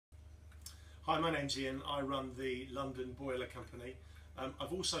Hi, my name's Ian. I run the London Boiler Company.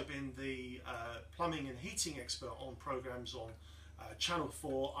 I've also been the plumbing and heating expert on programmes on Channel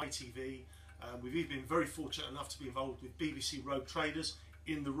 4, ITV. We've even been very fortunate enough to be involved with BBC Rogue Traders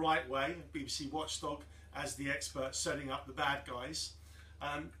in the right way, BBC Watchdog as the expert setting up the bad guys.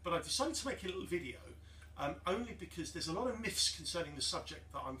 But I decided to make a little video only because there's a lot of myths concerning the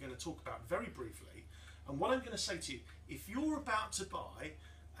subject that I'm going to talk about very briefly. And what I'm going to say to you, if you're about to buy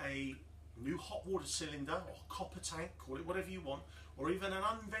a new hot water cylinder or copper tank, call it whatever you want, or even an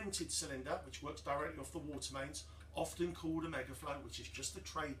unvented cylinder which works directly off the water mains, often called a Megaflo, which is just a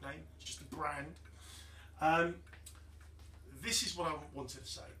trade name, it's just a brand. This is what I wanted to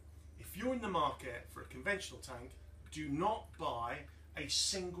say. If you're in the market for a conventional tank, do not buy a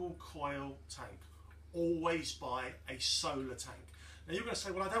single coil tank. Always buy a solar tank. Now you're going to say,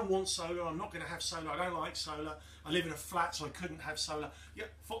 well, I don't want solar, I'm not going to have solar, I don't like solar, I live in a flat so I couldn't have solar. Yeah,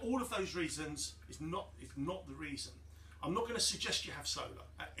 for all of those reasons, it's not the reason. I'm not going to suggest you have solar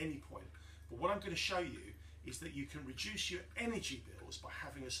at any point, but what I'm going to show you is that you can reduce your energy bills by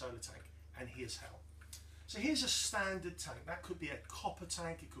having a solar tank, and here's how. So here's a standard tank. That could be a copper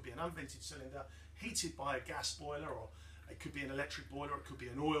tank, it could be an unvented cylinder, heated by a gas boiler, or it could be an electric boiler, it could be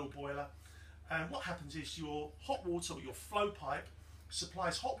an oil boiler. And what happens is your hot water, or your flow pipe,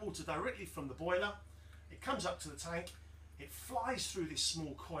 supplies hot water directly from the boiler. It comes up to the tank, it flies through this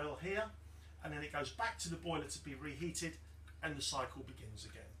small coil here, and then it goes back to the boiler to be reheated, and the cycle begins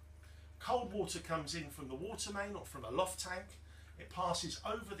again. Cold water comes in from the water main or from a loft tank. It passes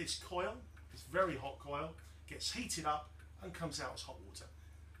over this coil, this very hot coil, gets heated up and comes out as hot water.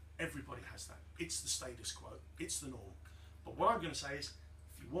 Everybody has that. It's the status quo. It's the norm. But what I'm going to say is,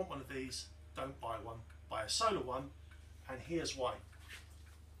 if you want one of these, don't buy one. Buy a solar one, and here's why.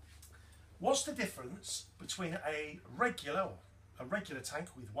 What's the difference between a regular tank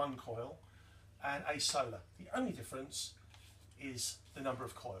with one coil and a solar? The only difference is the number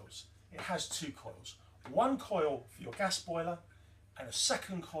of coils. It has two coils. One coil for your gas boiler and a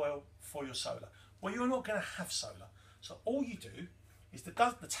second coil for your solar. Well, you're not going to have solar. So all you do is the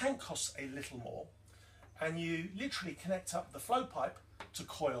tank costs a little more, and you literally connect up the flow pipe to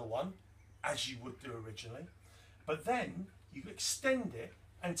coil one, as you would do originally, but then you extend it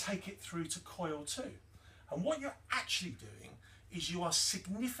and take it through to coil 2. And what you're actually doing is you are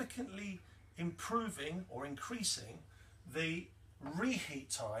significantly improving or increasing the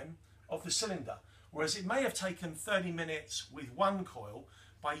reheat time of the cylinder. Whereas it may have taken 30 minutes with one coil,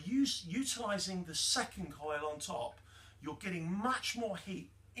 by utilising the second coil on top, you're getting much more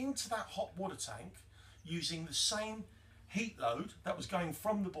heat into that hot water tank using the same heat load that was going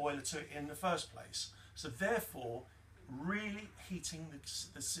from the boiler to it in the first place. So therefore, really heating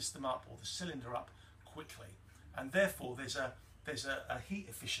the system up, or the cylinder up, quickly, and therefore there's a heat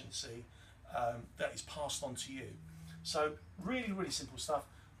efficiency that is passed on to you. So really simple stuff.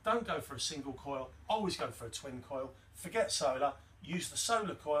 Don't go for a single coil, always go for a twin coil. Forget solar, use the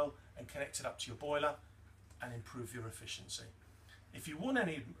solar coil and connect it up to your boiler and improve your efficiency. If you want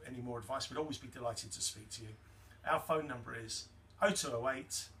any more advice, we'd always be delighted to speak to you. Our phone number is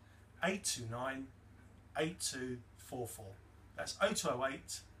 0208 829 8244. That's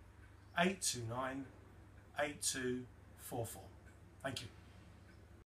 0208 829 8244. Thank you.